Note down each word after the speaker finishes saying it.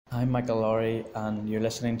I'm Michael Lowry, and you're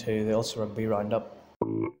listening to the Ulster Rugby Roundup.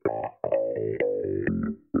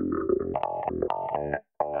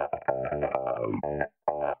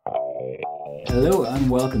 Hello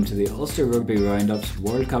and welcome to the Ulster Rugby Roundup's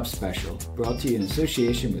World Cup special, brought to you in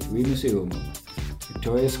association with Remus Uomo,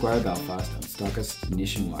 Victoria Square Belfast and Stockists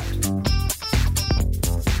nationwide.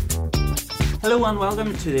 Hello and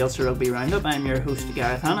welcome to the Ulster Rugby Roundup. I'm your host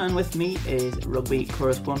Gareth Hanna, and with me is rugby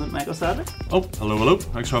correspondent Michael Sadler. Oh, hello.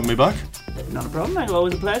 Thanks for having me back. Not a problem, Michael.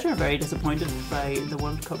 Always a pleasure. Very disappointed by the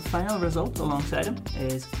World Cup final result. Alongside him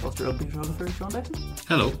is Ulster Rugby photographer John Dixon.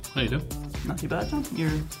 Hello, how you doing? Not too bad, John.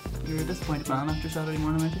 You're a disappointed man after Saturday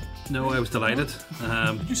morning, aren't you? No, I was delighted.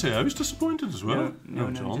 Did you say I was disappointed as well?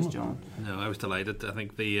 No, just John. No, I was delighted. I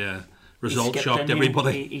think the result shocked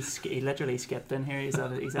everybody. He literally skipped in here. He's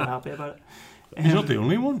that happy about it. He's not the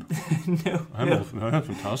only one. No. I'm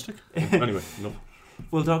fantastic. Anyway, no.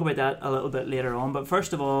 We'll talk about that a little bit later on, but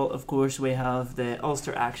first of all, of course, we have the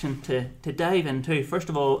Ulster action to dive into. First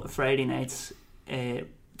of all, Friday night's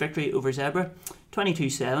victory over Zebra,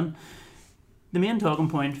 22-7. The main talking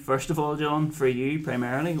point, first of all, John, for you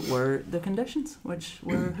primarily, were the conditions, which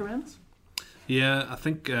were horrendous. Yeah, I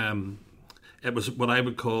think it was what I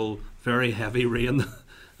would call very heavy rain,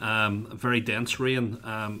 very dense rain.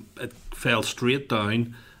 It fell straight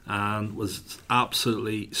down and was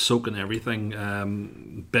absolutely soaking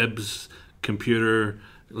everything. Bibs, computer,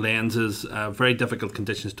 lenses, very difficult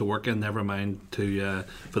conditions to work in, never mind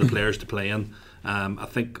for the players to play in. I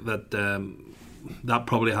think that that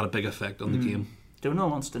probably had a big effect on the game.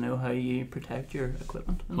 Donal wants to know how you protect your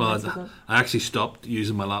equipment. Well, I actually stopped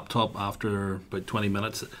using my laptop after about 20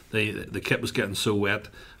 minutes. The kit was getting so wet,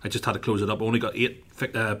 I just had to close it up. I only got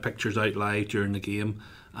 8 pictures out live during the game,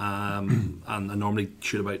 and I normally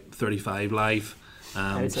shoot about 35 live.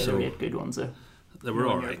 I would say there were 8 good ones though. They were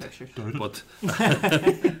alright, but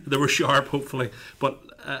they were sharp, hopefully. But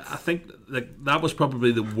I think that was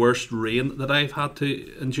probably the worst rain that I've had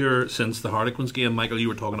to endure since the Harlequins game. Michael, you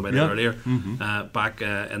were talking about it earlier, back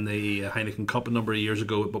in the Heineken Cup a number of years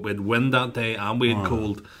ago. But we had wind that day, and we had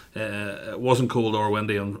cold. It wasn't cold or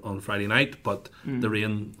windy on Friday night, but the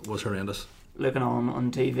rain was horrendous. Looking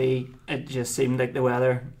on TV, it just seemed like the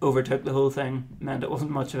weather overtook the whole thing, meant it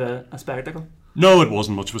wasn't much of a spectacle. No, it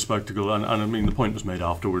wasn't much of a spectacle, and I mean the point was made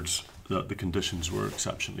afterwards that the conditions were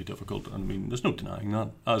exceptionally difficult. I mean, there's no denying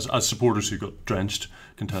that. As supporters who got drenched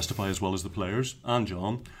can testify, as well as the players and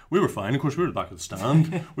John. We were fine. Of course, we were at the back of the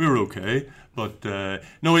stand. We were okay, but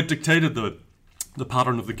no, it dictated the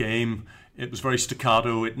pattern of the game. It was very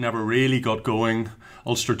staccato. It never really got going.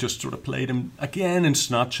 Ulster just sort of played him again in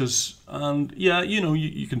snatches. And yeah,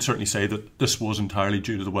 you can certainly say that this was entirely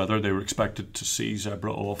due to the weather. They were expected to see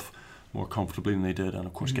Zebra off more comfortably than they did, and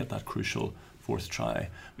of course get that crucial fourth try,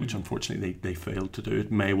 which unfortunately they failed to do.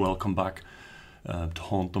 It may well come back to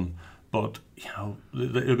haunt them, but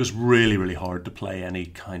it was really, really hard to play any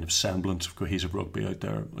kind of semblance of cohesive rugby out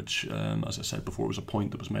there, which as I said before was a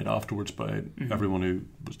point that was made afterwards by everyone who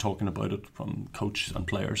was talking about it, from coach and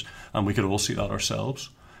players, and we could all see that ourselves.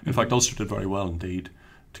 In fact, Ulster did very well indeed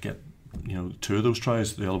to get 2 of those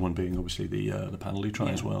tries, the other one being obviously the penalty try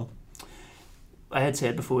as well. I had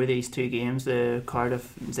said before these 2 games, the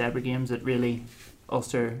Cardiff Zebra games, that really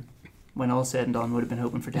Ulster, when all said and done, would have been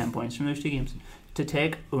hoping for 10 points from those 2 games. To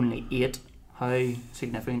take only 8, how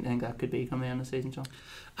significant do you think that could be coming the end of the season, John?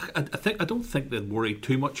 I don't think they'd worry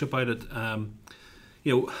too much about it.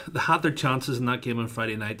 They had their chances in that game on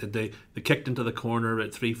Friday night. They kicked into the corner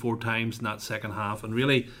at 3-4 times in that second half, and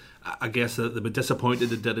really, I guess they were disappointed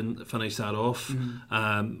they didn't finish that off.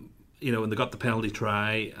 And they got the penalty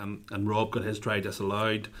try, and Rob got his try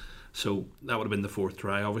disallowed, so that would have been the 4th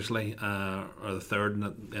try, obviously, or the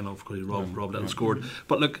 3rd, and of course Rob Little scored.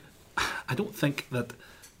 But look, I don't think that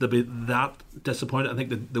they'll be that disappointed. I think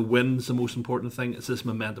that the win's the most important thing. It's this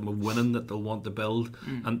momentum of winning that they'll want to build,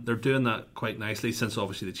 and they're doing that quite nicely since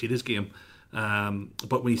obviously the Cheetahs game.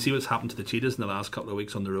 But when you see what's happened to the Cheetahs in the last couple of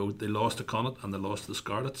weeks on the road, they lost to Connacht and they lost to the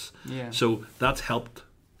Scarlets. So that's helped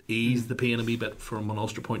ease the pain a wee bit from an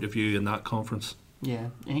Ulster point of view in that conference. Yeah,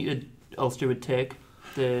 I think that Ulster would take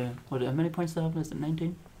how many points they have? Is it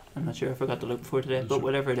 19? I'm not sure, I forgot to look before today, but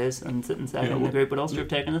whatever it is, and sitting second in the group. But Ulster have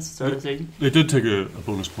taken this start of the season. They did take a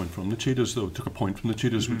bonus point from the Cheetahs, though. Took a point from the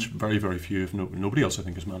Cheetahs, which very, very few, if nobody else, I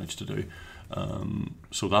think, has managed to do.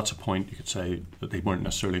 So that's a point you could say that they weren't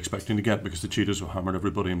necessarily expecting to get, because the Cheetahs have hammered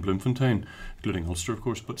everybody in Bloemfontein, including Ulster, of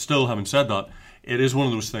course. But still, having said that, it is one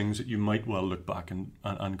of those things that you might well look back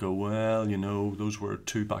and go, well, those were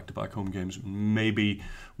 2 back-to-back home games. Maybe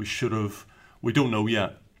we should have. We don't know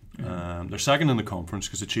yet. They're second in the conference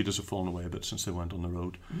because the Cheetahs have fallen away a bit since they went on the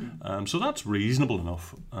road. So that's reasonable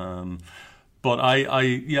enough. But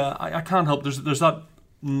I can't help. There's that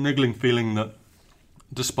niggling feeling that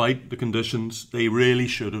despite the conditions, they really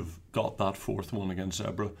should have got that fourth one against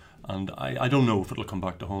Zebre. And I don't know if it'll come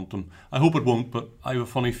back to haunt them. I hope it won't, but I have a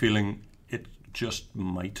funny feeling it just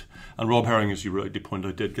might. And Rob Herring, as you rightly pointed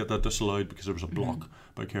out, did get that disallowed because there was a block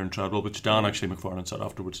by Kieran Treadwell, which Dan actually McFarlane said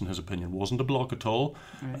afterwards in his opinion wasn't a block at all.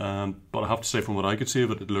 But I have to say, from what I could see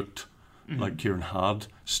of it, it looked like Kieran had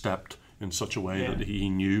stepped in such a way that he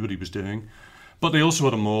knew what he was doing. But they also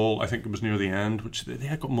had a maul, I think it was near the end, which they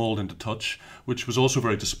had got mauled into touch, which was also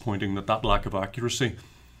very disappointing, that lack of accuracy.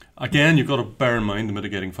 Again, you've got to bear in mind the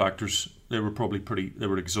mitigating factors. They were they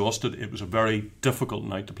were exhausted. It was a very difficult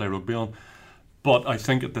night to play rugby on. But I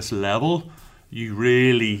think at this level, you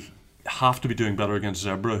really have to be doing better against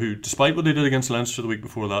Zebre, who, despite what they did against Leinster the week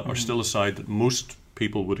before that, are still a side that most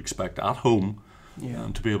people would expect at home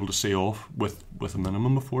to be able to see off with a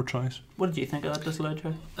minimum of 4 tries. What did you think of that disallowed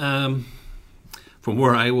try? From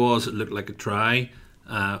where I was, it looked like a try.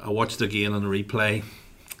 I watched it again on the replay.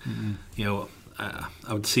 You know,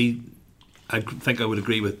 I think I would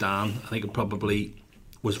agree with Dan. I think it probably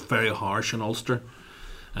was very harsh on Ulster.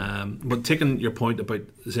 But taking your point about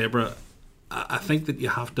Zebre, I think that you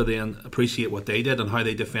have to then appreciate what they did and how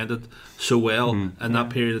they defended so well in that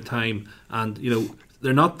period of time. And you know,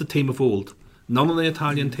 they're not the team of old. None of the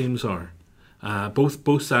Italian teams are.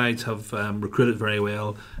 Both sides have recruited very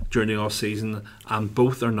well during the off season, and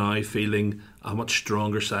both are now feeling a much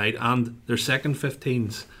stronger side. And their second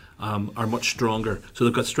 15s are much stronger, so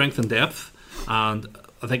they've got strength and depth. And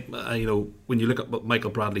I think you know, when you look at what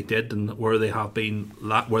Michael Bradley did and where they have been,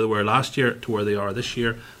 where they were last year to where they are this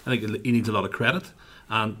year, I think he needs a lot of credit.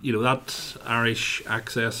 And you know, that Irish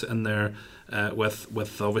access in there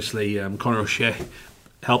with obviously Conor O'Shea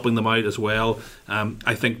helping them out as well.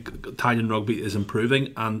 I think Italian rugby is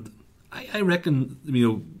improving, and I reckon, you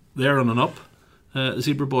know, they're on and up,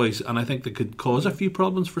 Zebre boys, and I think they could cause a few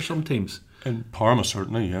problems for some teams. In Parma,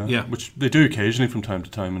 certainly, yeah. Which they do occasionally from time to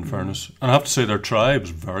time, in fairness. And I have to say, their try was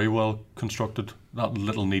very well constructed. That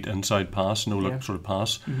little neat inside pass, no-look sort of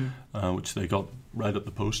pass, which they got right at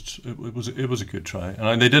the posts. It was a good try.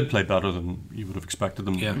 And they did play better than you would have expected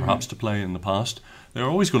them perhaps to play in the past. They're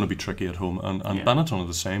always going to be tricky at home, and Benetton are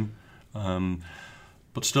the same.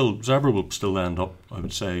 But still, Zebre will still end up, I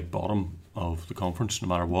would say, bottom of the conference no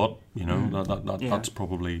matter what. You know, that's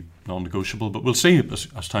probably non-negotiable, but we'll see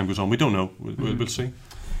as time goes on. We don't know. We'll see.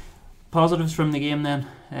 Positives from the game then.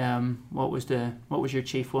 What was your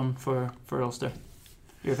chief one for Ulster?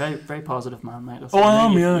 You're a very, very positive man, Michael. So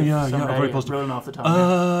very positive. Rolling off the top.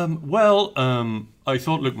 I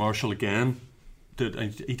thought Luke Marshall again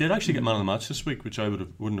he did actually get man of the match this week, which I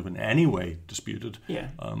wouldn't have in any way disputed.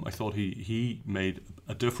 I thought he made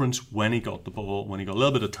a difference when he got the ball, when he got a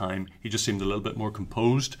little bit of time. He just seemed a little bit more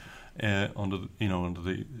composed in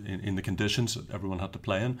the conditions that everyone had to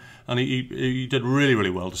play in, and he did really,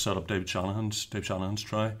 really well to set up Dave Shanahan's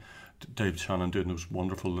try. Dave Shanahan doing those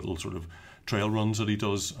wonderful little sort of trail runs that he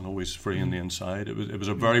does, and always free on the inside. It was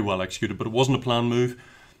a very well executed, but it wasn't a planned move.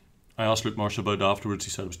 I asked Luke Marshall about it afterwards.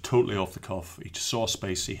 He said it was totally off the cuff. He just saw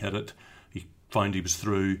space, he hit it, he found he was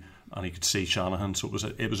through, and he could see Shanahan. So it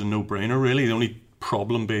was a no-brainer, really. The only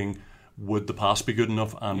problem being, would the pass be good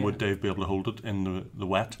enough, and would Dave be able to hold it in the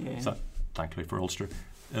wet? So, thankfully for Ulster,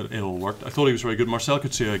 it all worked. I thought he was very good. Marcel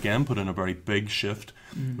Coetzee again put in a very big shift,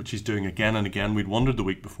 which he's doing again and again. We'd wondered the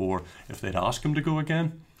week before if they'd ask him to go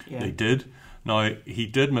again. They did. Now, he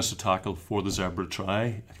did miss a tackle for the Zebre try.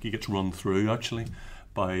 I think he gets run through, actually,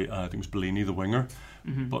 by I think it was Bellini, the winger.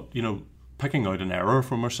 But you know, picking out an error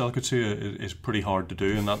from Marcel Coetzee is pretty hard to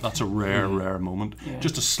do, and that's a rare moment.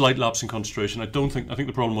 Just a slight lapse in concentration. I think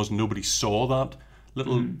the problem was nobody saw that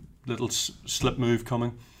little slip move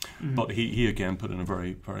coming, but he again put in a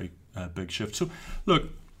very, very big shift. So look,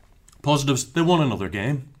 positives, they won another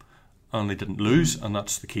game and they didn't lose, and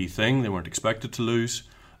that's the key thing. They weren't expected to lose,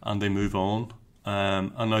 and they move on,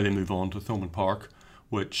 and now they move on to Thomond Park,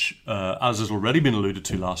 which, as has already been alluded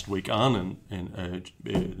to last week and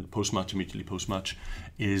in post-match, immediately post-match,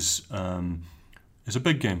 is a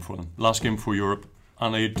big game for them. Last game for Europe,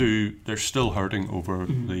 and they're still hurting over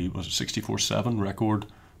the 64-7 record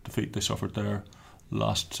defeat they suffered there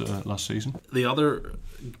last season. The other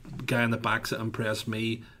guy in the backs that impressed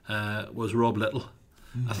me was Rob Little.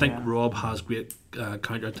 I think Rob has great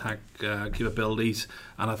counter-attack capabilities,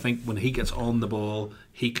 and I think when he gets on the ball,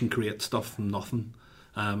 he can create stuff from nothing.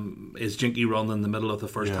 His jinky run in the middle of the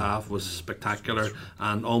first half was spectacular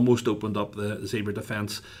and almost opened up the Zebre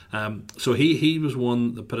defence. So he was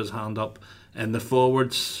one that put his hand up. In the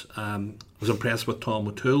forwards, was impressed with Tom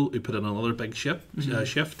O'Toole, who put in another big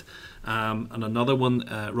shift. And another one,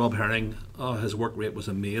 Rob Herring, his work rate was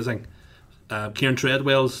amazing. Kieran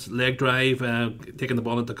Treadwell's leg drive, taking the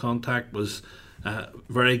ball into contact, was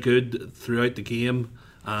very good throughout the game.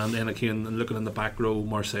 And then again, looking in the back row,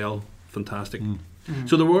 Marcel, fantastic.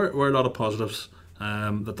 So there were a lot of positives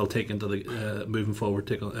that they'll take into the moving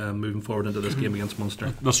forward into this game against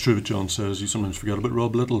Munster. That's true what John says. You sometimes forget about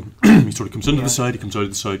Rob Little. He sort of comes into the side, he comes out of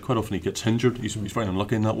the side. Quite often he gets injured. He's very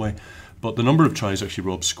unlucky in that way. But the number of tries actually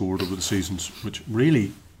Rob scored over the seasons, which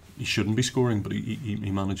really he shouldn't be scoring, but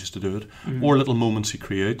he manages to do it. Or little moments he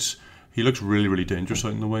creates. He looks really, really dangerous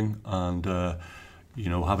out in the wing, and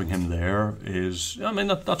having him there is, I mean,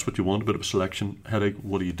 that's what you want, a bit of a selection headache.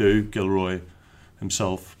 What do you do? Gilroy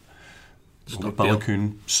himself,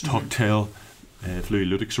 Baloucoune, Stockdale, if Louis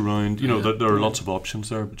Ludwig's around, there are lots of options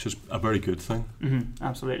there, which is a very good thing.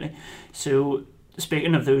 Absolutely. So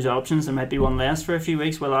speaking of those options, there might be one less for a few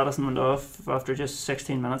weeks. Will Addison went off after just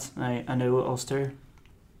 16 minutes. I know Ulster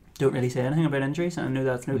don't really say anything about injuries, and I know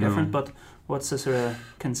that's no different, but what's the sort of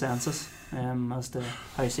consensus as to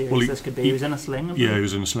how serious this could be? He was in a sling. Yeah, he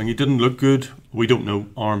was in a sling. He didn't look good. We don't know.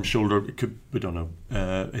 Arm, shoulder, we don't know.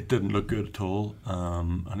 It didn't look good at all,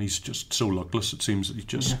 and he's just so luckless. It seems that he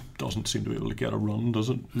just doesn't seem to be able to get a run,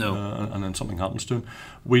 does it? No. And then something happens to him.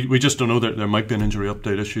 We just don't know. There might be an injury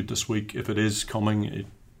update issued this week. If it is coming,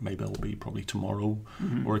 maybe it'll be probably tomorrow,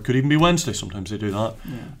 or it could even be Wednesday. Sometimes they do that.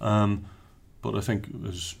 But I think,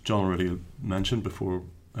 as John already mentioned before,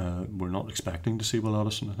 we're not expecting to see Will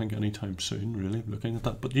Addison, I think, anytime soon, really, looking at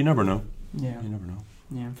that. But you never know. Yeah. You never know.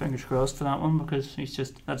 Yeah, fingers crossed for that one, because he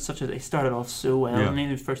started off so well in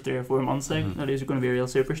the first 3 or 4 months that he was going to be a real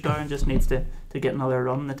superstar, and just needs to get another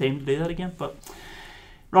run in the team to do that again. But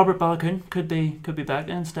Robert Baloucoune could be back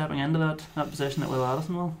then, stepping into that position that Will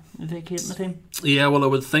Addison will vacate in the team. Yeah, well, I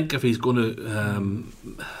would think if he's going to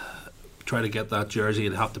try to get that jersey,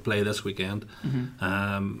 he'd have to play this weekend.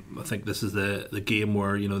 I think this is the game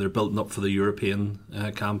where they're building up for the European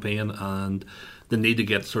campaign, and they need to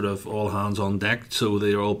get sort of all hands on deck, so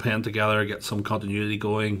they're all playing together, get some continuity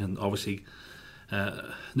going, and obviously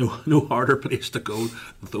no harder place to go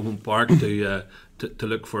than Thomond Park to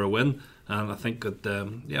look for a win. And I think that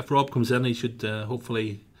if Rob comes in, he should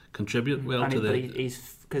hopefully contribute well to the.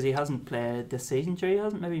 Because he hasn't played this season, sure he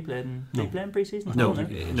hasn't. Maybe played in pre-season. No,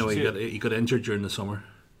 he got injured during the summer,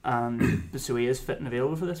 and so he is fit and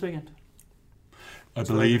available for this weekend. I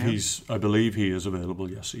believe he is available.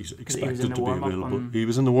 Yes, he's expected to be available. He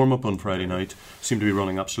was in the warm-up on Friday night. Seemed to be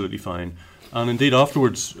running absolutely fine, and indeed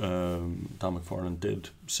afterwards, Dan McFarlane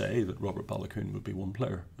did say that Robert Baloucoune would be one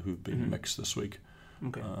player who'd be mixed this week.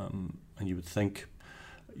 Okay. And you would think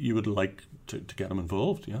you would like to get him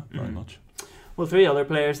involved. Yeah, very much. Well, 3 other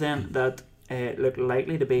players then that look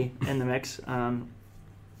likely to be in the mix,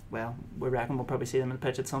 well, we reckon we'll probably see them on the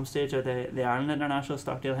pitch at some stage, are the Ireland international,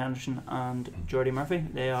 Stockdale Henderson and Jordy Murphy.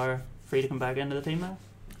 They are free to come back into the team now?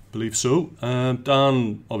 Believe so.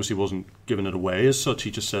 Dan obviously wasn't giving it away as such.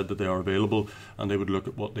 He just said that they are available and they would look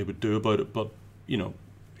at what they would do about it. But,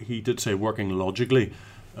 he did say, working logically,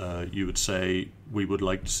 you would say we would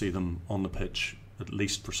like to see them on the pitch at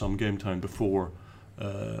least for some game time before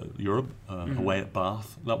Europe, away at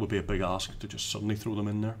Bath. That would be a big ask to just suddenly throw them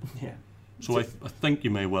in there. Yeah. So I think you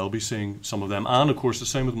may well be seeing some of them, and of course the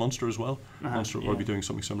same with Munster as well. Munster will be doing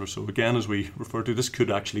something similar. So again, as we refer to, this could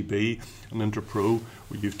actually be an inter-pro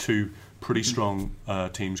where you've 2 pretty strong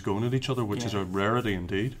teams going at each other, which is a rarity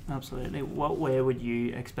indeed. Absolutely. What way would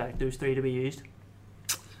you expect those 3 to be used?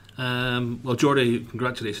 Well, Jordy,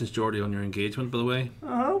 congratulations, Jordy, on your engagement, by the way.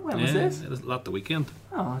 Oh, when was this? It was the weekend.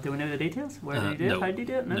 Oh, do we know the details? Where did you do it? How did you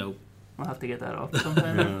do it? No. We'll have to get that off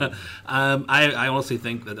sometime. I honestly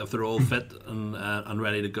think that if they're all fit and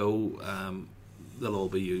ready to go, they'll all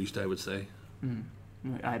be used, I would say.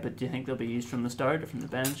 But do you think they'll be used from the start or from the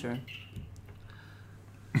bench? Or?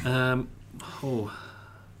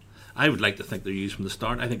 I would like to think they're used from the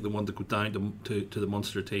start. I think they want to go down to the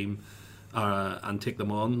Munster team and take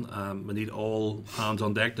them on. We need all hands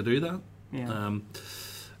on deck to do that. Yeah.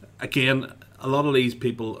 Again, a lot of these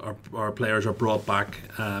people our players are brought back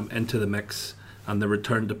into the mix, and the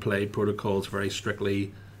return to play protocols very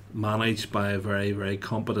strictly managed by a very, very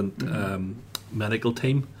competent medical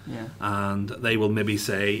team. Yeah. And they will maybe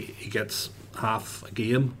say he gets half a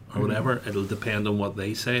game or whatever. It'll depend on what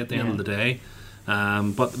they say at the end of the day.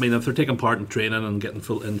 But I mean, if they're taking part in training and getting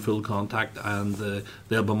full contact, and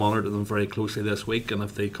they'll be monitoring them very closely this week, and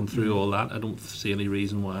if they come through all that, I don't see any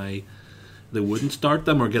reason why they wouldn't start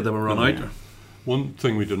them or give them a run out. One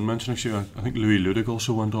thing we didn't mention, actually, I think Louis Ludig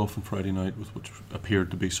also went off on Friday night with what appeared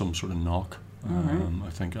to be some sort of knock.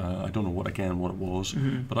 I think I don't know what it was,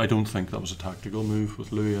 but I don't think that was a tactical move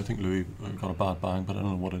with Louis. I think Louis got a bad bang, but I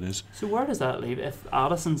don't know what it is. So where does that leave? If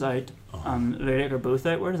Addison's out and Ludig are both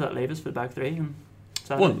out, where does that leave us for the back three?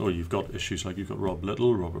 Well, you've got issues like you've got Rob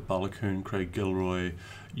Little, Robert Balakoon, Craig Gilroy.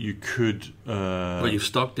 You could. You've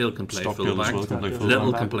Stockdale can play fullback.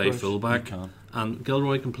 Little can play fullback, and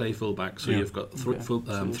Gilroy can play fullback. So you've got three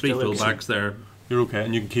fullbacks there. You're okay,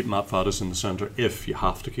 and you can keep Matt Faddis in the centre if you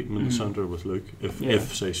have to keep him in the centre with Luke.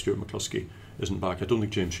 If say Stuart McCluskey isn't back, I don't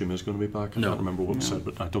think James Hume is going to be back. I can't remember what was said,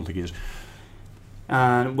 but I don't think he is.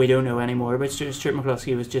 And we don't know any more about Stuart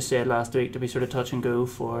McCluskey. Was just said last week to be sort of touch and go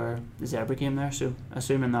for the Zebra game there. So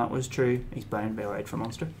assuming that was true, he's bound to be alright for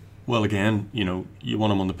Munster. Well, again, you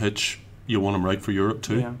want him on the pitch, you want him right for Europe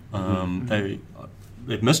too.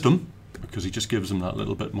 They've missed him because he just gives them that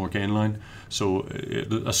little bit more gain line. So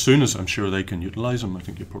as soon as I'm sure they can utilise him, I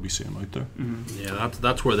think you'll probably see him out there. Yeah,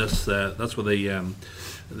 that's where the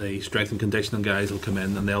strength and conditioning guys will come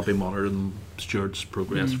in, and they'll be monitoring Stuart's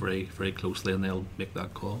progress very, very closely, and they'll make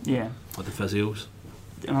that call. Yeah, with the physios.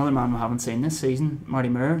 Another man we haven't seen this season, Marty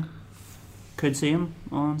Moore. Could see him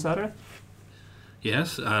on Saturday.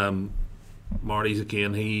 Yes, Marty's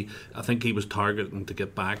again. I think he was targeting to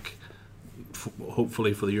get back,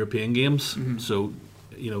 hopefully for the European games. So,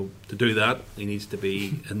 to do that, he needs to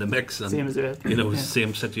be in the mix. And, same as it.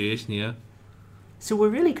 Same situation. Yeah. So we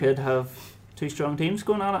really could have two strong teams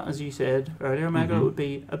going at it, as you said earlier, Michael. It would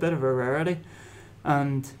be a bit of a rarity,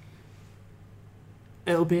 and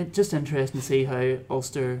it'll be just interesting to see how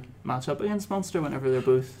Ulster match up against Munster whenever they're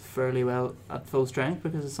both fairly well at full strength,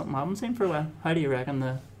 because it's something I haven't seen for a while. How do you reckon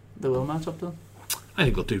they will match up to them? I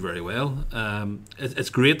think they'll do very well.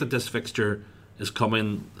 It's great that this fixture is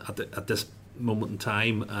coming at this moment in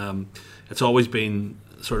time. It's always been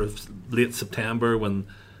sort of late September when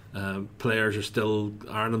Ireland players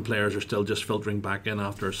are still just filtering back in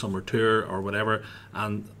after a summer tour or whatever,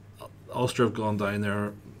 and Ulster have gone down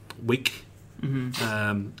there weak.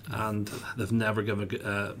 And they've never given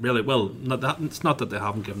really well. It's not that they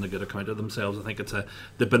haven't given a good account of themselves. I think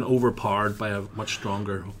they've been overpowered by a much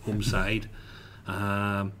stronger home side.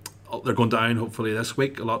 They're going down hopefully this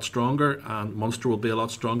week a lot stronger, and Munster will be a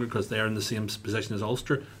lot stronger because they're in the same position as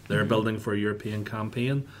Ulster. They're building for a European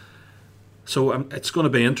campaign. So it's going to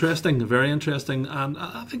be interesting, very interesting, and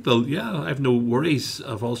I think I have no worries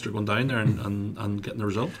of Ulster going down there and getting the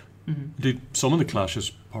result. Indeed, some of the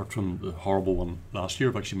clashes, apart from the horrible one last year,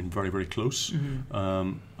 have actually been very, very close.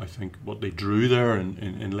 I think what they drew there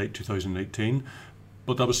in late 2018,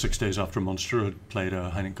 but that was 6 days after Munster had played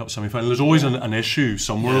a Heineken Cup semi-final. There's always an issue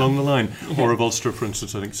somewhere along the line. Or if Ulster, for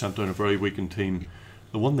instance, I think sent down a very weakened team.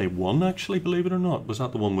 The one they won, actually, believe it or not, was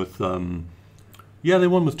that the one with... they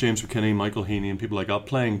won with James McKinney, Michael Heaney and people like that,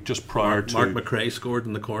 playing just prior to... Mark McRae scored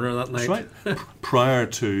in the corner that night. That's right. Prior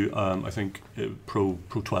to, I think, Pro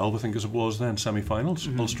 12, I think as it was then, semi-finals.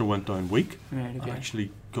 Ulster went down weak and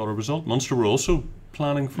actually got a result. Munster were also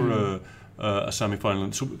planning for a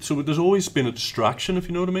semi-final. So there's always been a distraction, if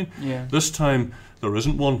you know what I mean. Yeah. This time, there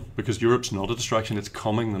isn't one, because Europe's not a distraction. It's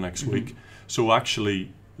coming the next week. So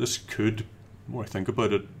actually, this could, the more I think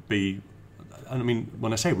about it, be... And I mean,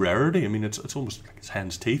 when I say rarity, I mean it's almost like it's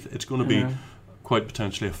hen's teeth. It's going to be quite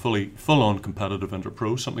potentially a full-on competitive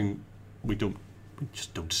Interpro, something we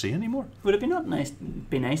just don't see anymore. Would it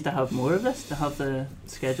be nice to have more of this, to have the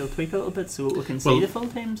schedule tweak a little bit so we can see the full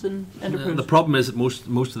teams in Interpros? The problem is that most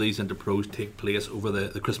of these Interpros take place over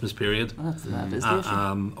the Christmas period, that is the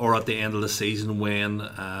issue. Or at the end of the season when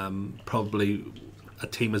probably a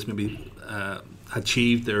team has maybe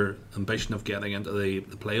achieved their ambition of getting into the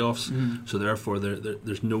playoffs, so therefore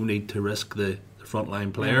there's no need to risk the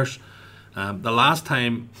frontline players. The last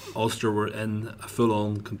time Ulster were in a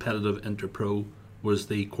full-on competitive Interpro was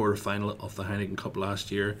the quarter-final of the Heineken Cup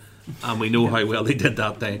last year, and we know how well they did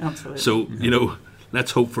that day. Absolutely. So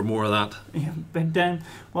let's hope for more of that. Yeah, but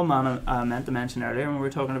one man I meant to mention earlier when we were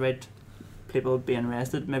talking about people being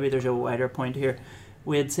rested, maybe there's a wider point here.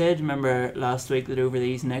 We had said, remember last week, that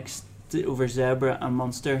over Zebra and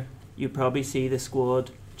Munster, you probably see the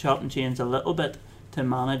squad chop and change a little bit to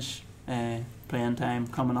manage playing time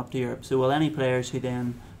coming up to Europe. So will any players who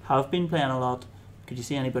then have been playing a lot, could you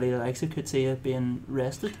see anybody that likes it could see it being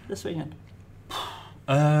rested this weekend?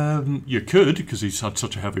 You could, because he's had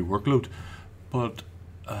such a heavy workload, but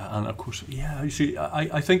and of course, you see,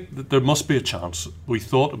 I think that there must be a chance. We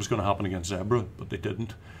thought it was going to happen against Zebra, but they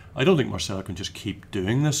didn't. I don't think Marcel can just keep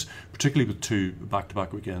doing this, particularly with 2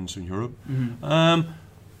 back-to-back weekends in Europe.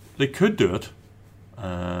 They could do it.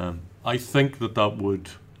 I think that would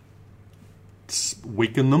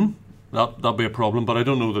weaken them, that'll be a problem. But I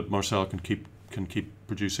don't know that Marcel can keep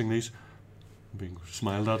producing these. I'm being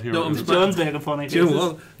smiled at here. No, John's making funny Do you faces.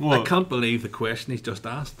 know what? I can't believe the question he's just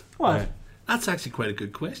asked. What? That's actually quite a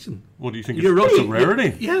good question. What do you think? You're It's a rugby.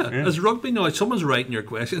 rarity. Yeah, as rugby now, someone's writing your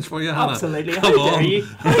questions for you, Hannah. Absolutely. Come How dare on. you?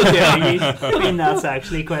 How dare you? I mean, that's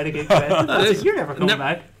actually quite a good question. You're never coming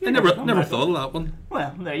back. I You're never coming back. thought of that one.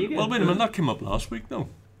 Well, there you go. Well, wait a minute. That came up last week, though.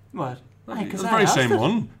 What? Aye, 'cause The I very asked same it.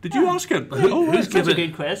 one. Did you ask it? Who's That's a given?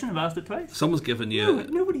 good question. I've asked it twice. Someone's given you No,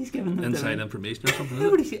 nobody's given them to inside me. information or something. Is it?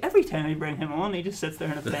 Nobody's, every time I bring him on, he just sits there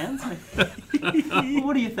and offends me. Well,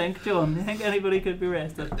 what do you think, John? Do you think anybody could be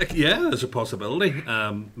arrested? Yeah, there's a possibility.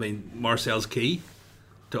 I mean, Marcel's key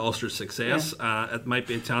to Ulster's success. It might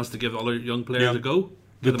be a chance to give other young players Yeah. a go.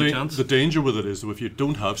 Give them a chance. The danger with it is that if you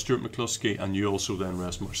don't have Stuart McCluskey and you also then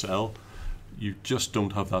rest Marcel, you just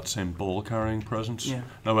don't have that same ball carrying presence. Yeah.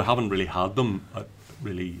 Now, I haven't really had them. I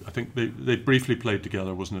think they briefly played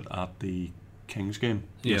together, wasn't it, at the Kings game?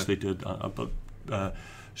 Yeah. Yes, they did. But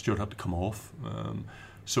Stuart had to come off.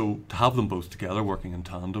 So to have them both together working in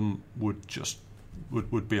tandem would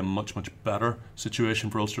be a much better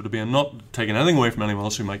situation for Ulster to be in. Not taking anything away from anyone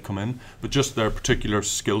else who might come in, but just their particular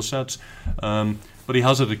skill sets. But he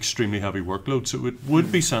has an extremely heavy workload, so it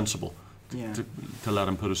would be sensible Yeah. to let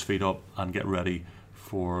him put his feet up and get ready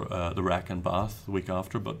for the Wreck in Bath the week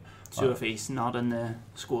after. But So if he's not in the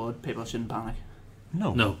squad, people shouldn't panic.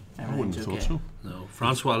 no, No, I wouldn't have thought okay. so. no.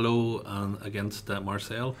 Francois Lowe against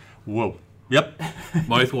Marcel. Whoa. Yep.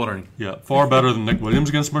 Mouth-watering. Yeah. Far better than Nick Williams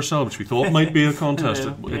against Marcel, which we thought might be a contest.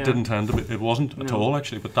 Yeah, It yeah. didn't tend to be. It wasn't at No. all,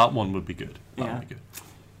 actually. But that one would be good. That Yeah. would be good.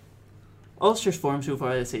 Ulster's form so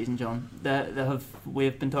far this season, John,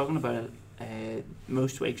 we've been talking about it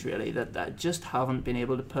most weeks really, that just haven't been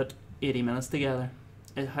able to put 80 minutes together.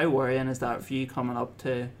 How worrying is that for you coming up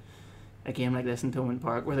to a game like this in Thomond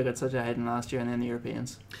Park where they got such a heading last year and then the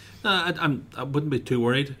Europeans? No, I wouldn't be too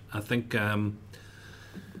worried. I think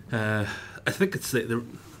it's the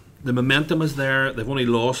momentum is there. They've only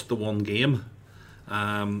lost the one game,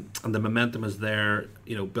 and the momentum is there.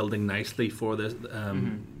 You know, building nicely for this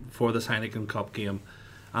for this Heineken Cup game,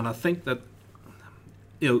 and I think that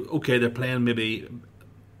okay, they're playing maybe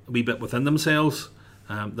a wee bit within themselves.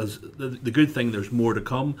 There's the good thing. There's more to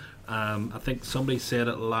come. I think somebody said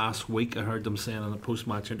it last week. I heard them saying in a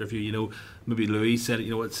post-match interview. Maybe Louis said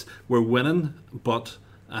it. We're winning, but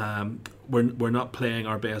we're not playing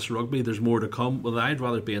our best rugby. There's more to come. Well, I'd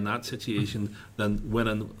rather be in that situation than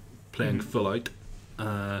winning, playing full out,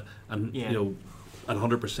 and at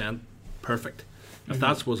 100% perfect. If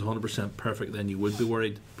that was 100% perfect, then you would be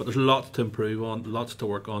worried. But there's lots to improve on, lots to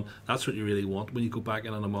work on. That's what you really want when you go back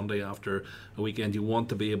in on a Monday after a weekend. You want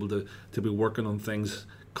to be able to be working on things,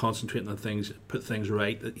 concentrating on things, put things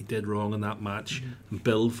right that you did wrong in that match, and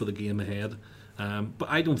build for the game ahead. But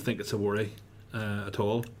I don't think it's a worry at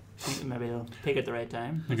all. I think maybe they'll take it at the right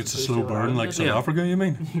time. I think it's a As slow opposed to burn Ireland, like is South it? Africa, you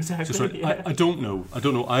mean? Exactly. Just right. Yeah. I don't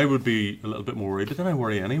know. I would be a little bit more worried, but then I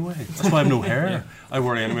worry anyway. That's why I have no hair. I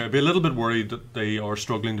worry anyway. I'd be a little bit worried that they are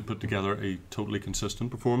struggling to put together a totally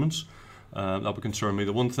consistent performance. That would concern me.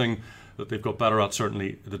 The one thing that they've got better at,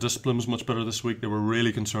 certainly, the discipline was much better this week. They were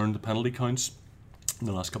really concerned. The penalty counts in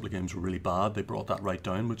the last couple of games were really bad. They brought that right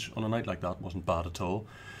down, which on a night like that wasn't bad at all.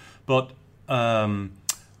 But I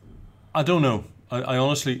don't know. I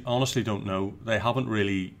honestly don't know. They haven't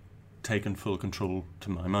really taken full control, to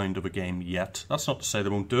my mind, of a game yet. That's not to say they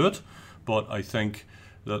won't do it, but I think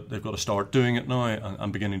that they've got to start doing it now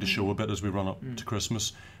and beginning to show a bit as we run up to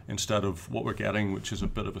Christmas, instead of what we're getting, which is a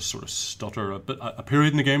bit of a sort of stutter, a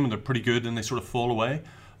period in the game when they're pretty good and they sort of fall away.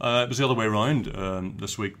 It was the other way around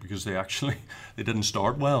this week, because they didn't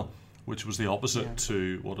start well, which was the opposite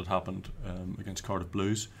to what had happened against Cardiff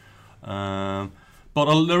Blues.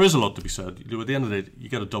 But there is a lot to be said. At the end of the day, you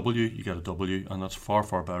get a W, and that's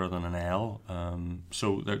far better than an L.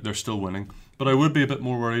 So they're still winning. But I would be a bit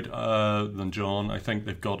more worried than John. I think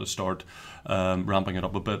they've got to start ramping it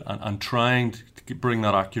up a bit and trying to bring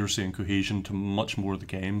that accuracy and cohesion to much more of the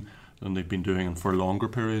game than they've been doing, and for longer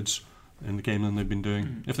periods in the game than they've been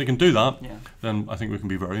doing. If they can do that, then I think we can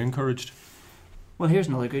be very encouraged. Well, here's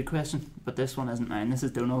another good question, but this one isn't mine. This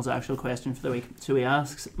is Donald's actual question for the week. So he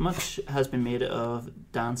asks, much has been made of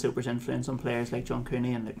Dan Soper's influence on players like John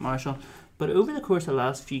Cooney and Luke Marshall, but over the course of the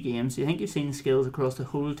last few games, do you think you've seen skills across the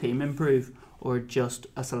whole team improve, or just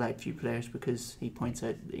a select few players? Because he points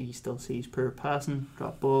out that he still sees poor passing,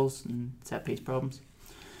 drop balls and set piece problems.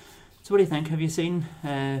 So what do you think? Have you seen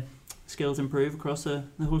skills improve across the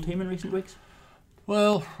whole team in recent weeks?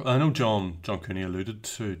 Well, I know John Cooney alluded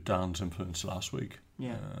to Dan's influence last week.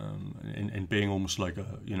 Yeah. In being almost like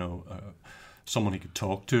someone he could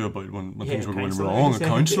talk to about when Yeah, things were going counsellor, wrong, a exactly,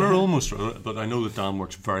 counsellor yeah. almost. But I know that Dan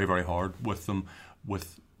works very, very hard with them,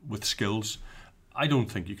 with skills. I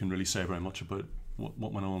don't think you can really say very much about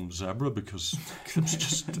what went on with Zebra, because it's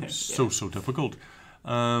just so difficult.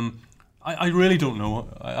 I really don't know.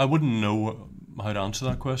 I wouldn't know how to answer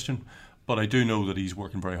that question, but I do know that he's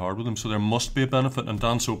working very hard with them, so there must be a benefit. And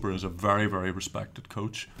Dan Soper is a very, very respected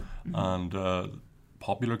coach, and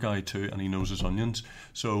popular guy too, and he knows his onions.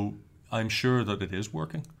 So I'm sure that it is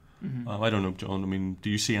working. I don't know, John. I mean, do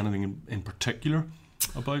you see anything in particular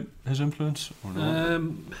about his influence or not?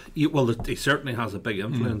 Well, he certainly has a big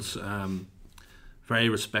influence. Very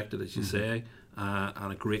respected, as you say,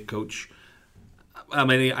 and a great coach. I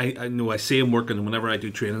mean, I know I see him working whenever I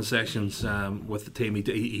do training sessions with the team.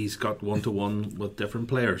 He's got one-to-one with different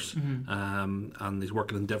players, and he's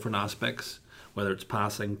working in different aspects, whether it's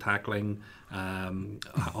passing, tackling,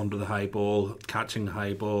 under the high ball, catching the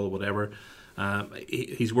high ball, whatever.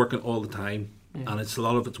 He's working all the time, and it's a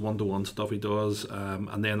lot of it's one-to-one stuff he does.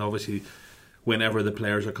 And then obviously, whenever the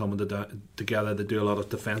players are coming together, they do a lot of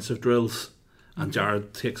defensive drills, and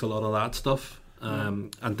Jared takes a lot of that stuff.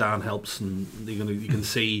 And Dan helps, and you can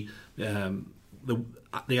see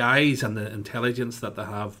the eyes and the intelligence that they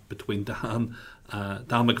have between Dan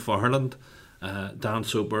McFarland, Dan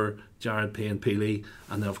Soper, Jared Payne-Peely,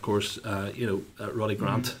 and then of course Roddy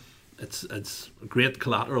Grant. It's great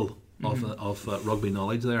collateral of rugby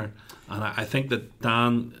knowledge there, and I think that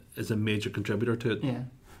Dan is a major contributor to it. Yeah.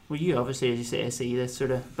 Well, you obviously, as you say, see this sort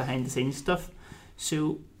of behind the scenes stuff.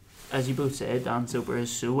 So, as you both said, Dan Soper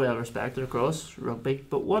is so well respected across rugby,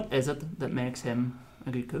 but what is it that makes him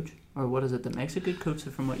a good coach? Or what is it that makes a good coach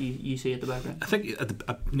from what you see at the background? I think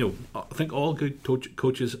I think all good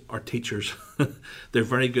coaches are teachers. They're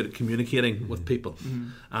very good at communicating with people,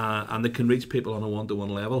 and they can reach people on a one-to-one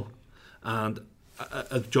level. And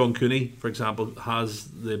John Cooney, for example, has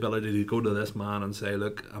the ability to go to this man and say,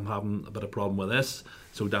 "Look, I'm having a bit of problem with this,"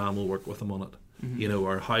 so Dan will work with him on it.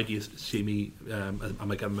 Or how do you see me? Am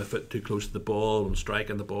I getting my foot too close to the ball and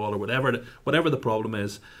striking the ball, or whatever the problem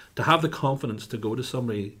is? To have the confidence to go to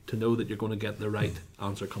somebody to know that you're going to get the right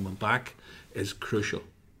answer coming back is crucial,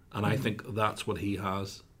 and I think that's what he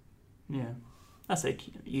has. Yeah, that's like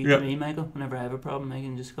you to me, Michael. Whenever I have a problem, I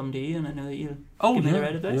can just come to you, and I know that you'll give me the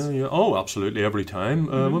right advice. Yeah. Oh, absolutely, every time.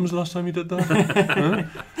 When was the last time you did that?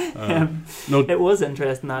 No, it was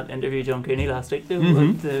interesting, that interview John Cooney last week, though.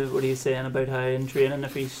 What he was saying about how in training,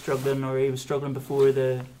 if he's struggling, or he was struggling before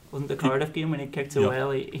the Cardiff game when he kicked so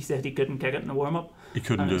well, he said he couldn't kick it in the warm up. He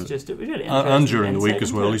couldn't do it. It was really and during the week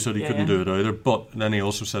as well, he said he couldn't do it either. But then he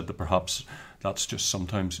also said that perhaps that's just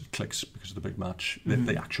sometimes it clicks because of the big match.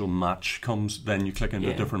 The actual match comes, then you click into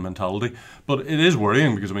a different mentality. But it is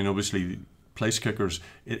worrying because, I mean, obviously, place kickers,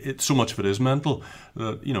 it so much of it is mental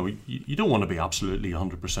that you don't want to be absolutely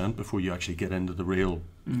 100% before you actually get into the real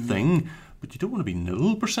thing, but you don't want to be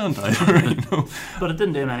 0% either. But it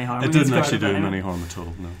didn't do him any harm. It didn't actually do him any harm at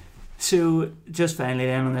all. No. So just finally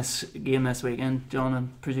then on this game this weekend, John, I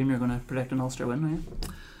presume you're going to predict an Ulster win,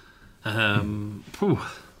 right?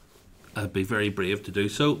 I'd be very brave to do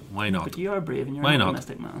so. Why not? But you are brave and you're an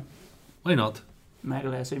optimistic man. Why not?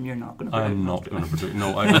 Michael, I assume you're not going to predict. I'm not going to predict.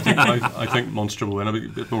 No, I think Munster will win. I'll be a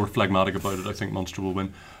bit more phlegmatic about it. I think Munster will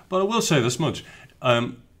win. But I will say this much.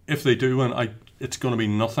 If they do win, it's going to be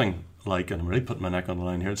nothing like, and I'm really putting my neck on the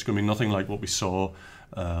line here, it's going to be nothing like what we saw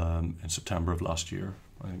in September of last year.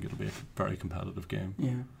 I think it'll be a very competitive game.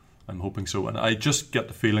 Yeah. I'm hoping so. And I just get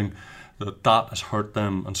the feeling that has hurt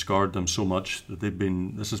them and scarred them so much that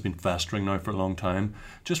this has been festering now for a long time.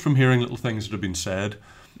 Just from hearing little things that have been said,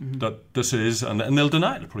 that this is, and they'll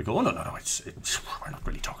deny it. They'll probably go, oh, no, it's we're not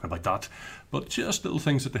really talking about that. But just little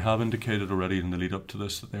things that they have indicated already in the lead up to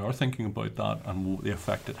this, that they are thinking about that and the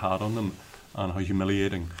effect it had on them and how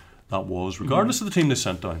humiliating that was, regardless of the team they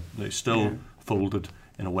sent down. They still folded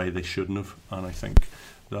in a way they shouldn't have, and I think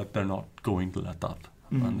that they're not going to let that,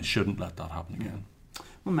 and they shouldn't let that happen again.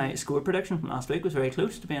 Well, my score prediction from last week was very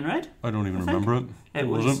close to being right. I don't even remember it. It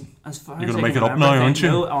wasn't. As far You're as going to make it up remember, now, aren't you?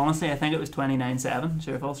 No, honestly, I think it was 29-7.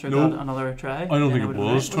 Sure, if Ulster got another try. I don't think it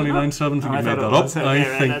was 29-7. I think you made that up.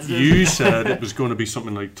 I think you said it was going to be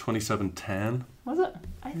something like 27-10. Was it?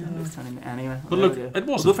 I thought it was 29. Anyway. But look, it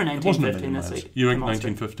wasn't. We'll go for 19-15 this week. You think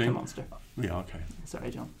 19-15? Munster. Yeah, okay.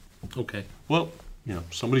 Sorry, John. Okay. Well,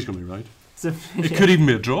 somebody's going to be right. So, it could even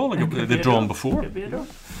be a draw, like they've drawn before. Could be a draw.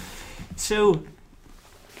 So,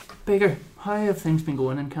 Baker, how have things been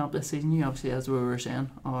going in camp this season? You obviously, as we were saying,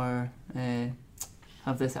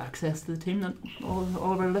 have this access to the team that all of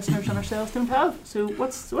our listeners and ourselves don't have. So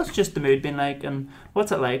what's just the mood been like, and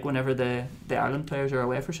what's it like whenever the Ireland players are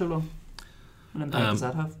away for so long? What impact does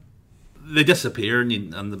that have? they disappear,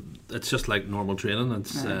 and it's just like normal training.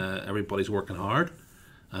 It's everybody's working hard,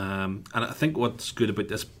 and I think what's good about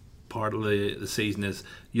this part of the season is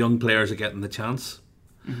young players are getting the chance.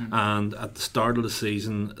 And at the start of the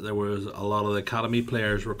season, there was a lot of the academy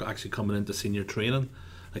players were actually coming into senior training,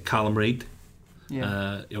 like Callum Reid,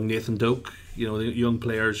 young Nathan Doak. You know, the young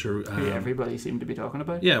players who everybody seemed to be talking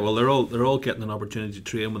about. Yeah, well, they're all getting an opportunity to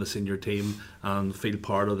train with a senior team and feel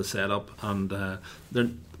part of the setup. And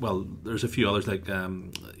there's a few others like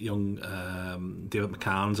young David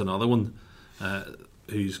McCann's another one.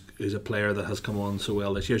 Who's a player that has come on so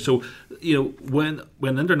well this year. So, you know, when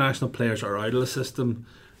international players are out of the system,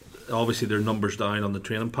 obviously their numbers down on the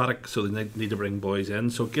training paddock, so they need to bring boys in.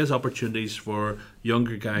 So it gives opportunities for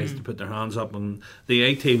younger guys to put their hands up. And the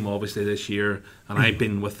A team, obviously, this year, and I've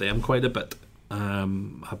been with them quite a bit,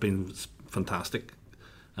 have been fantastic.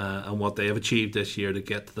 And what they have achieved this year to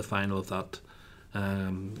get to the final of that.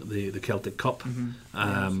 The Celtic Cup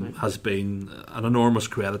has been an enormous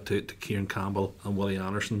credit to Kieran Campbell and Willie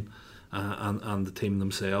Anderson and the team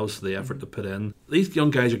themselves, the effort they put in. These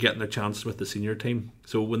young guys are getting their chance with the senior team.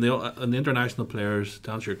 So when the international players,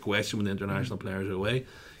 to answer your question, when the international players are away,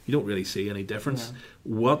 you don't really see any difference.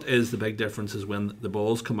 What is the big difference is when the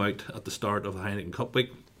balls come out at the start of the Heineken Cup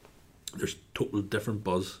week, there's total different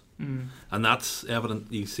buzz. And that's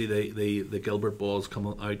evident. You see the Gilbert balls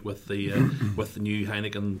coming out with the with the new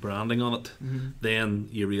Heineken branding on it. Then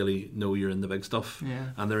you really know you're in the big stuff.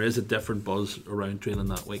 And there is a different buzz around training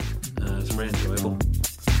that week. It's very enjoyable.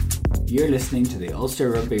 You're listening to the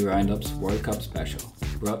Ulster Rugby Roundups World Cup Special,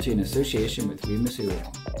 brought to you in association with Remus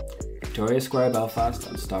Ullum, Victoria Square Belfast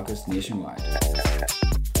and stockists nationwide.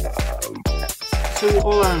 So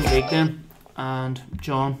All Ireland League then, and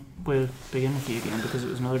John, we'll begin with you again because it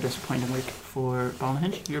was another disappointing week for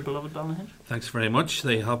Ballynahinch, your beloved Ballynahinch. Thanks very much.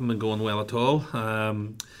 They haven't been going well at all.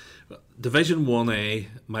 Division 1A,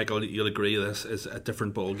 Michael, you'll agree this is a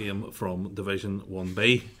different ball game from Division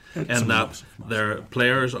 1B in that their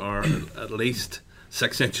players are at least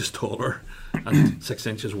 6 inches taller and 6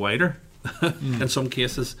 inches wider in some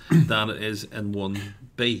cases than it is in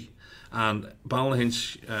 1B. And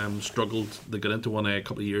Ballynahinch struggled. They got into 1A a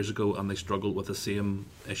couple of years ago and they struggled with the same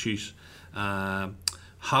issues.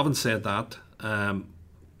 Having said that,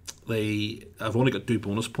 they have only got 2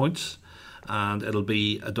 bonus points, and it'll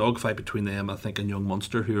be a dogfight between them, I think, and Young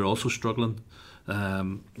Munster, who are also struggling.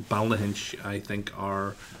 Ballynahinch, I think,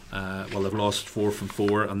 are they've lost 4 from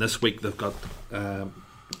 4, and this week they've got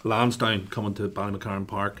Lansdowne coming to Ballymacarron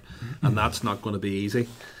Park, and that's not going to be easy.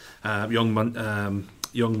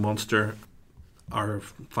 Young Munster are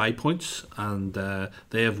 5 points, and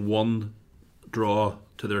they have 1 draw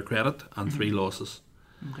to their credit and 3 losses.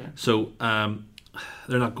 Okay. So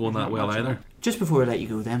they're not going that well either. Just before I let you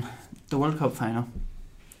go then, the World Cup final,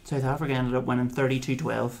 South Africa ended up winning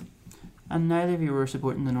 32-12, and neither of you were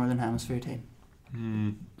supporting the Northern Hemisphere team.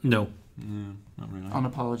 No. Not really.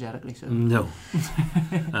 Unapologetically so. No.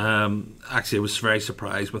 Actually, I was very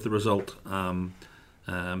surprised with the result.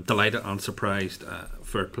 Delighted and surprised.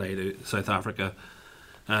 Fair play to South Africa.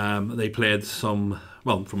 They played from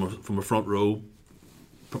a front row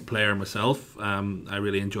player myself. I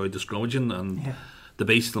really enjoyed the scrummaging, and the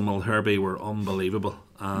Beast and Mulherby were unbelievable,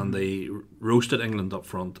 and they roasted England up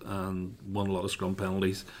front and won a lot of scrum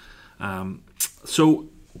penalties. So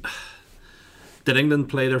did England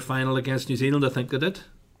play their final against New Zealand? I think they did.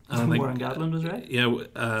 Warren Gatland was right.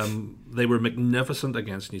 They were magnificent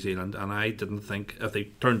against New Zealand, and I didn't think if they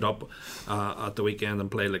turned up at the weekend and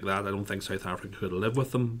played like that, I don't think South Africa could have lived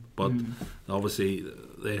with them. But obviously,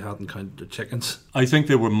 they hadn't counted their chickens. I think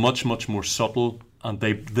they were much more subtle, and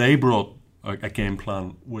they brought a game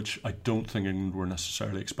plan which I don't think England were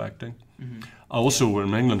necessarily expecting. Also,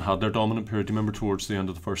 when England had their dominant period, do you remember towards the end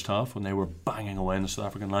of the first half when they were banging away in the South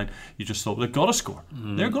African line, you just thought they've got to score.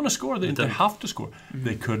 They're going to score. They have to score.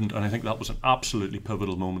 They couldn't, and I think that was an absolutely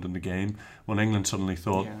pivotal moment in the game when England suddenly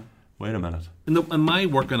thought, wait a minute. And my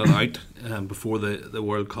working it out before the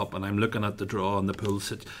World Cup, and I'm looking at the draw and the pool.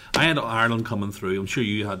 I had Ireland coming through. I'm sure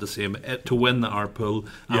you had the same to win our pool,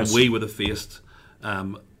 and we would have faced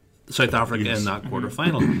South Africa in that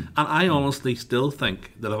quarter-final. And I honestly still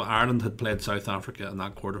think that if Ireland had played South Africa in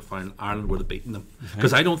that quarter-final, Ireland would have beaten them.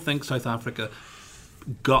 Because I don't think South Africa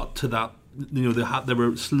got to that. They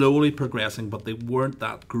were slowly progressing, but they weren't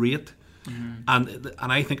that great. And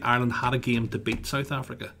I think Ireland had a game to beat South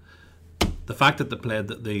Africa. The fact that they played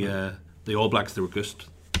the All Blacks, they were goosed.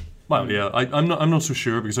 Well, yeah, I'm not so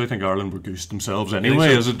sure, because I think Ireland were goosed themselves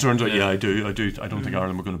anyway. As it turns out, I do. I don't think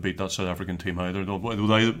Ireland were going to beat that South African team either.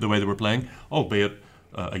 The way they were playing, albeit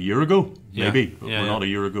a year ago, maybe. But we're not a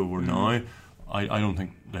year ago. We're now. I don't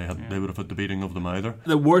think they would have had the beating of them either.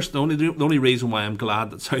 The only reason why I'm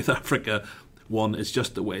glad that South Africa won is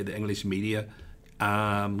just the way the English media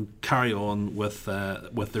carry on with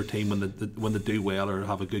their team when they do well or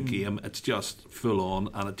have a good game. It's just full on,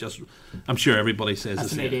 and I'm sure everybody says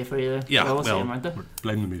that's the the media for you. Yeah,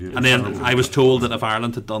 Blame the media. And then I was told that if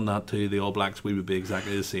Ireland had done that to the All Blacks, we would be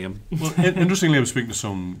exactly the same. Well, interestingly, I was speaking to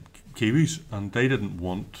some Kiwis, and they didn't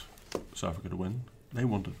want South Africa to win. They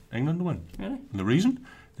wanted England to win. Really? And the reason?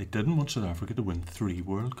 They didn't want South Africa to win 3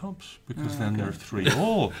 World Cups, because then they're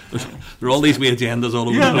 3-all. There are all these wee agendas all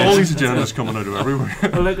over the place. All these agendas coming out of everywhere.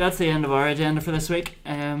 Well, look, that's the end of our agenda for this week.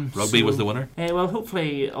 Rugby was the winner. Well,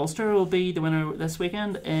 hopefully Ulster will be the winner this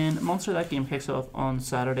weekend. In Munster, that game kicks off on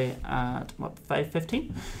Saturday at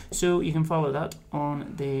 5:15. So you can follow that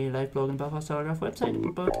on the live blog and Belfast Telegraph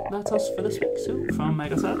website. But that's us for this week. So from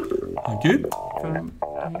Michael Sadler, Thank you. from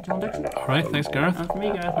John Dixon, All right, thanks, Gareth. and from me,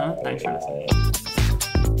 Gareth Hanna. Thanks for listening.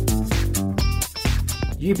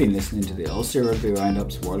 You've been listening to the Ulster Rugby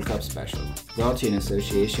Roundups World Cup Special, brought to you in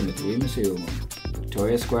association with Remus Uomo,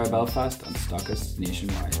 Victoria Square Belfast and Stockists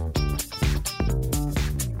nationwide.